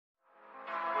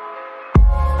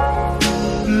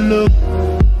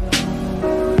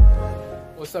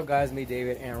What's up guys, me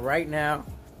David, and right now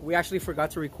we actually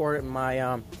forgot to record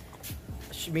my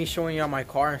me showing y'all my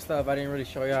car and stuff. I didn't really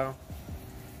show y'all.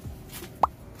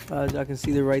 As y'all can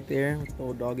see, they're right there, the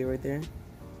little doggy right there,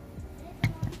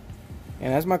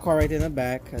 and that's my car right there in the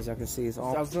back. As y'all can see, it's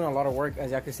all, I was doing a lot of work.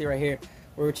 As y'all can see right here,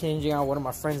 we were changing out one of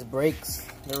my friend's brakes.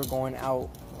 They were going out,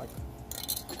 like,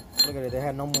 look at it, they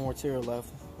had no more material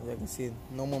left. As y'all can see,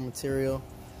 no more material.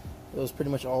 It was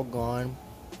pretty much all gone.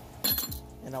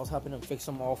 And I was helping them fix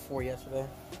them all four yesterday.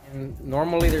 And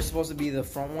normally they're supposed to be the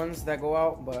front ones that go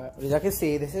out, but as I can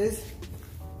see, this is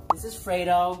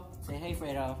Fredo. Say hey,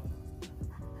 Fredo.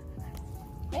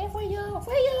 Hey,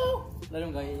 Fredo. Let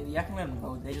him go. Y'all can let him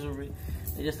go. They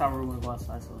just thought we were gonna go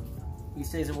outside, so he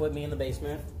stays with me in the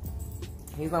basement.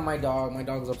 He's not my dog. My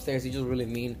dog's upstairs. He's just really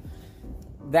mean.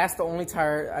 That's the only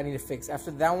tire I need to fix.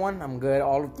 After that one, I'm good.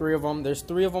 All three of them. There's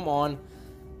three of them on.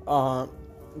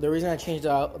 The reason I changed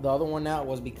the other one out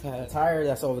was because the tire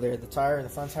that's over there, the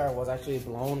front tire was actually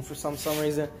blown for some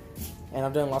reason, and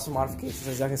I've done lots of modifications.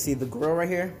 As y'all can see, the grill right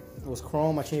here, it was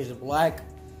chrome. I changed it to black,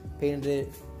 painted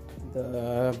it.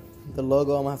 The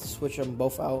logo, I'm gonna have to switch them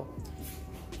both out.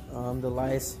 The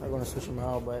lights, I'm gonna switch them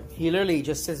out, but he literally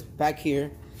just sits back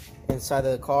here inside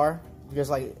the car, just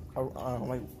like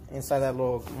inside that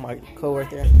little code right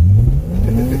there.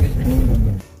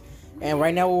 And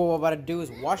right now what we're about to do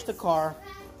is wash the car.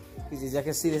 As y'all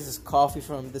can see, this is coffee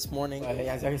from this morning.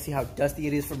 As y'all can see how dusty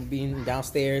it is from being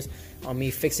downstairs on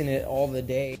me fixing it all the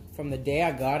day. From the day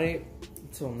I got it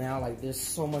till now, like, there's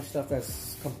so much stuff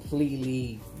that's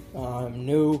completely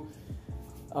new.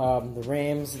 The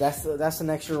rims, that's an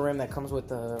extra rim that comes with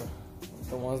the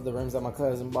rims that my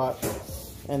cousin bought.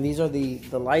 And these are the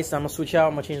lights I'm gonna switch out.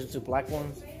 I'm gonna change it to black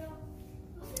ones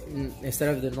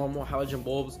instead of the normal halogen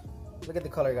bulbs. Look at the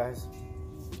color, guys,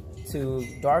 to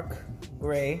dark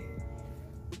gray.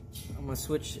 I'm gonna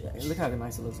switch. Look how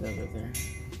nice it looks right there.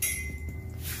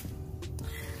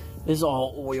 This is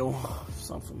all oil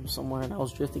from somewhere, and I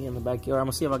was drifting in the backyard. I'm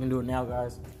gonna see if I can do it now,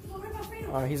 guys.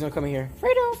 All right, he's gonna come in here.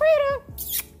 Fredo.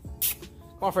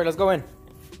 Come on, Fredo, let's go in.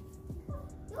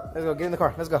 Let's go. Get in the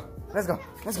car. Let's go.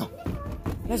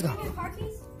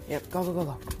 Yep. Go.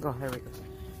 There we go.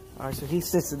 All right, so he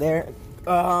sits there.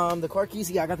 The car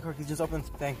keys. Yeah, I got the car keys. Just open the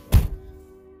thing.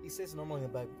 He sits normally in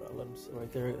the back, but I let him sit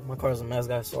right there. My car's a mess,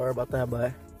 guys. Sorry about that,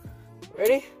 but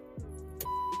ready?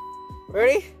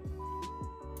 Ready?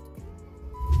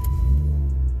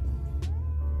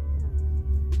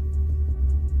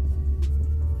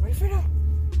 Ready, Fredo?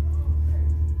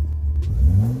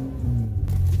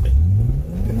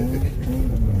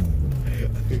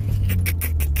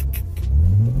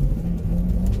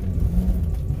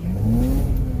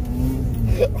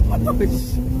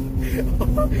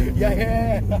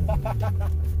 Yeah.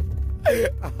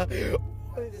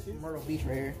 This is Myrtle Beach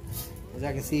right here. As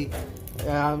I can see,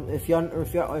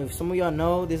 if some of y'all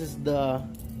know, this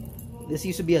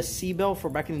used to be a seatbelt for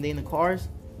back in the day in the cars.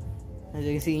 As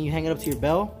you can see, you hang it up to your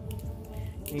belt,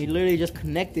 and you literally just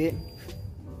connect it.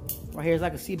 Right here, it's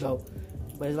like a seatbelt,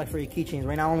 but it's like for your keychains.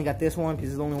 Right now, I only got this one because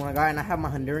it's the only one I got, and I have my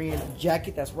Honduran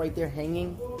jacket that's right there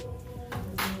hanging.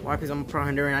 Why? Because I'm pro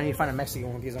Honduran. I need to find a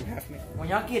Mexican one because I'm half Mexican. When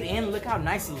y'all get in, look how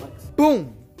nice it looks.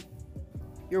 Boom!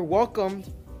 You're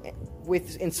welcomed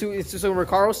into some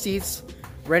Recaro seats,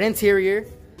 red interior.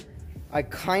 I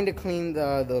kind of cleaned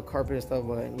the carpet and stuff,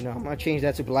 but you know, I'm gonna change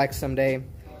that to black someday.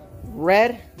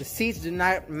 Red. The seats do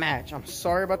not match. I'm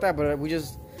sorry about that, but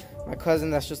my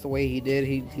cousin, that's just the way he did.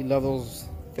 He loved those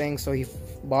things, so he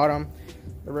bought them.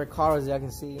 The red car, as y'all can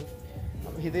see.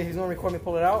 He's gonna record me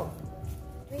pull it out.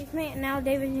 Now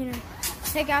David's gonna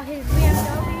take out his BMW.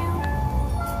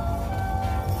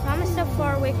 So I'm gonna step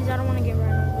far away because I don't want to get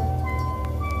run over.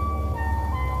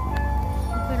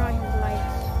 And put on his lights.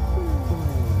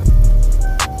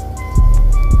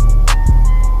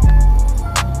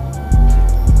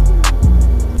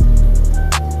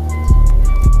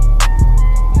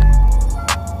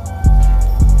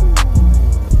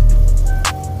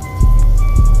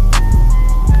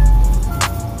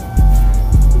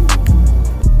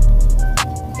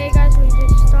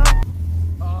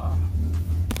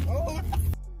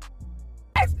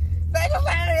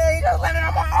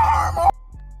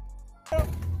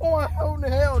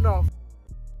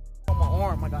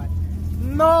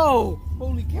 No!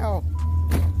 Holy cow.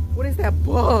 What is that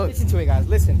bug? Listen to it, guys.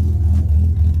 Listen.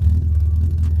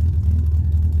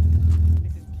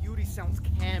 This is beauty sounds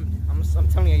cammed. I'm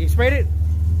telling you. You sprayed it?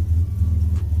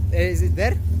 Is it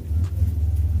dead?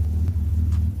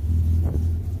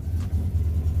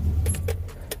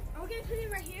 I'm gonna put it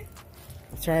right here.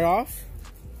 Turn it off.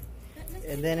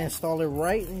 And then install it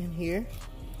right in here.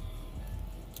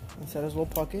 Inside this little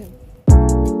pocket.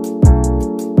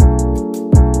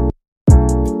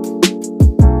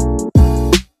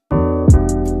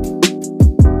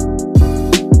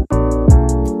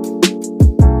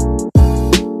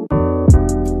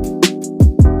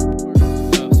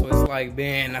 like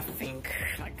been, I think,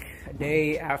 like a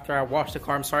day after I washed the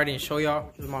car. I'm sorry I didn't show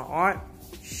y'all. This is my aunt.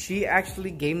 She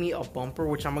actually gave me a bumper,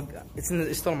 which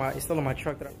it's still in my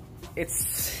truck. I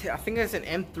think it's an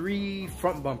M3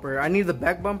 front bumper. I need the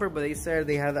back bumper, but they said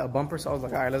they had a bumper, so I was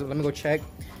like, all right, let me go check.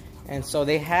 And so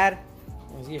they had,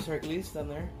 here's Hercules down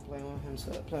there playing with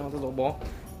the little ball.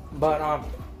 But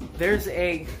there's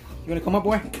you wanna come up,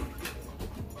 boy?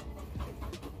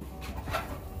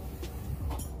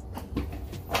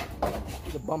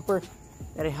 The bumper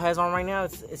that it has on right now,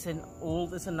 it's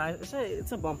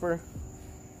a bumper,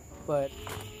 but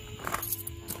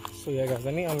so yeah guys,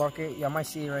 let me unlock it. Y'all might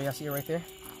see it right, y'all see it right there.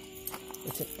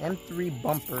 It's an M3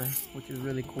 bumper, which is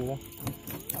really cool.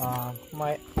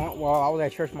 My aunt, while I was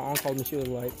at church, my aunt called me. She was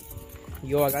like,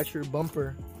 yo, I got your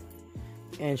bumper.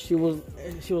 And she was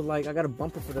like, I got a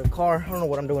bumper for the car. I don't know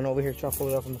what I'm doing over here, trying to pull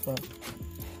it up in the front.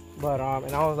 But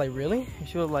and I was like, really? And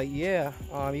she was like, yeah,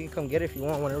 you can come get it if you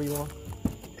want, whenever you want.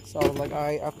 So I was like, all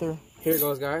right, after. Here it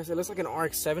goes, guys. It looks like an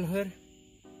RX-7 hood.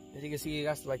 As you can see, it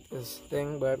got like this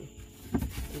thing, but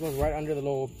it goes right under the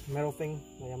little metal thing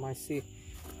that you might see.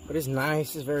 But it's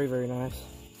nice. It's very, very nice.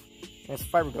 And it's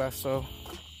fiberglass, so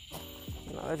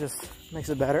you know, that just makes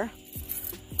it better.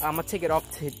 I'm gonna take it off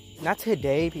not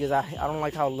today because I don't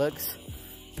like how it looks,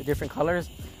 the different colors.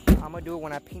 I'm gonna do it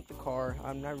when I paint the car.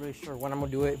 I'm not really sure when I'm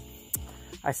gonna do it.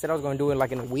 I said I was gonna do it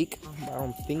like in a week, but I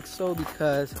don't think so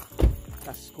because I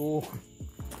got school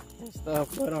and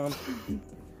stuff. But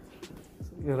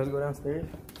yeah, let's go downstairs.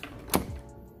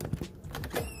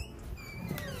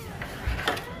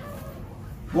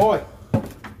 Boy,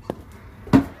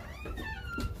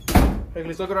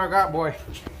 Hercules, look what I got, boy.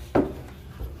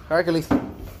 Hercules.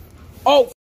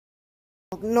 Oh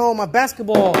no, my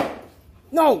basketball.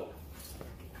 No,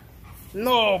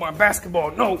 my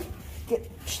basketball. No,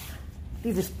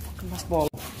 leave this fucking basketball.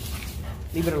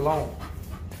 Leave it alone.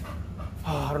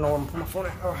 Oh, I don't know where I'm gonna put my phone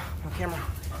at. Oh, my camera.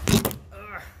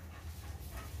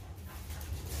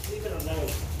 Leave it alone.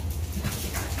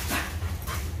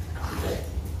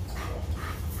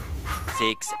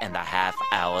 6.5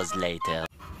 hours later.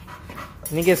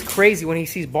 And he gets crazy when he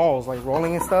sees balls like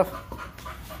rolling and stuff.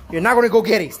 You're not gonna go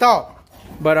get it. Stop.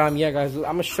 But yeah, guys, I'm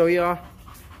gonna show y'all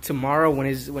tomorrow when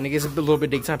it gets a little bit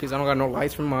daytime because I don't got no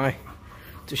lights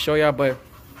to show y'all. But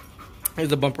here's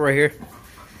the bumper right here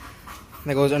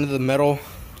that goes under the metal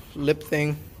lip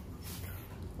thing.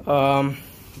 But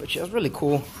yeah, it's really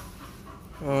cool.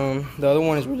 The other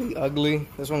one is really ugly.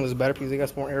 This one is better because it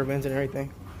got more air vents and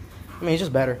everything. I mean, it's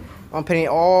just better. I'm painting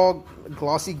all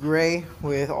glossy gray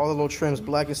with all the little trims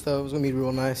black and stuff. It's gonna be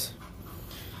real nice.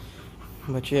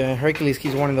 But yeah, Hercules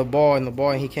keeps wanting the ball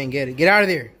and he can't get it. Get out of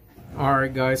there. All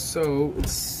right, guys, so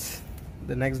it's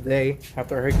the next day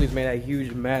after Hercules made that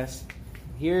huge mess.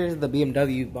 Here's the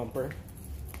BMW bumper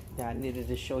that I needed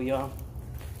to show y'all.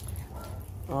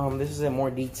 This is in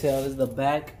more detail. This is the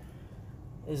back.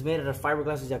 It's made out of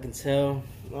fiberglass, as y'all can tell.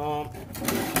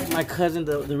 My cousin,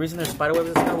 the reason there's spiderwebs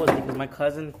and stuff was because my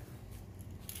cousin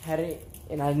had it,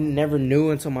 and I never knew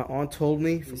until my aunt told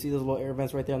me. You see those little air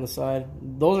vents right there on the side?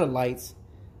 Those are lights.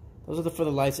 Those are for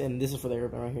the lights, and this is for the air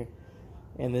vent right here.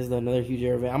 And this is another huge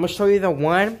air vent. I'm gonna show you the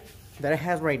one that it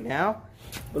has right now,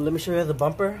 but let me show you the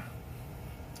bumper.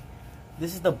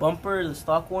 This is the bumper, the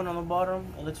stock one on the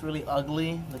bottom. It looks really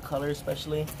ugly, the color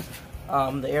especially.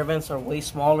 The air vents are way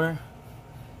smaller.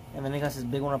 And then it got this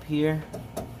big one up here.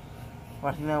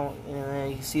 Right now, and then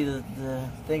you can see the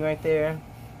thing right there.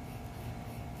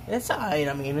 It's alright.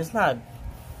 I mean, it's not.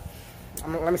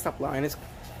 Let me stop lying.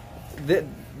 That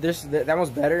one's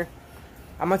better.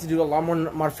 I'm about to do a lot more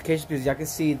modifications because y'all can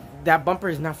see that bumper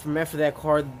is not meant for that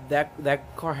car.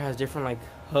 That car has different like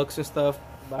hooks and stuff.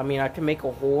 But I mean, I can make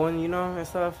a hole in, you know, and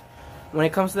stuff. When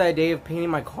it comes to that day of painting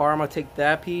my car, I'm gonna take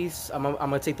that piece. I'm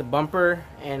gonna take the bumper,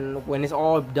 and when it's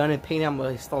all done and painted, I'm gonna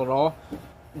install it all,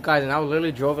 guys. And I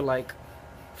literally drove it like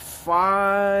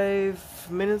 5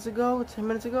 minutes ago, 10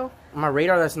 minutes ago. My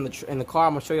radar that's in the car,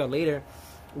 I'm gonna show y'all later,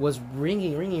 was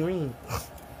ringing.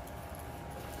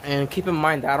 And keep in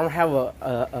mind that I don't have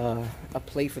a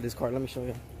plate for this car. Let me show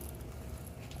you.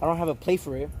 I don't have a plate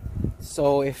for it.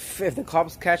 So if the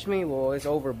cops catch me, well, it's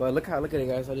over. But look at it,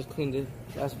 guys. I just cleaned it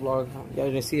last vlog. Y'all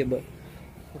didn't see it, but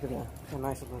look at that. Look how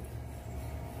nice it looks.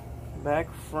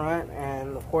 Back, front,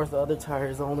 and of course the other tire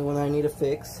is the only one that I need to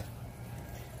fix.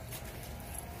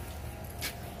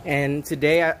 And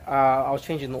today I was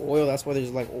changing the oil. That's why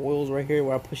there's like oils right here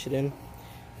where I push it in.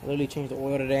 I literally changed the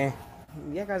oil today.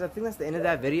 Yeah, guys, I think that's the end of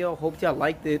that video. Hope y'all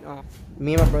liked it.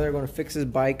 Me and my brother are going to fix his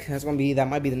bike. That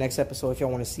might be the next episode if y'all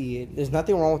want to see it. There's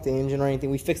nothing wrong with the engine or anything.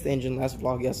 We fixed the engine last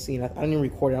vlog y'all seen. I didn't even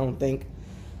record it, I don't think.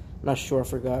 I'm not sure, I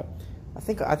forgot. I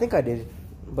think I did.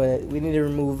 But we need to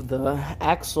remove the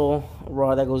axle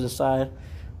rod that goes inside,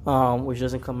 which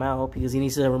doesn't come out, because he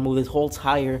needs to remove this whole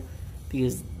tire,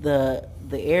 because the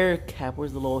air cap,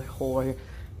 where's the little hole right here?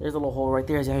 There's a little hole right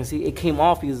there, as you can see. It came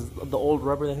off because the old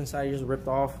rubber that's inside just ripped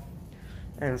off.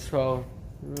 And so,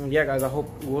 yeah, guys, I hope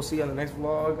we'll see you on the next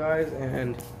vlog, guys,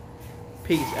 and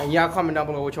peace. And y'all comment down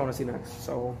below what you want to see next.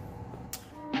 So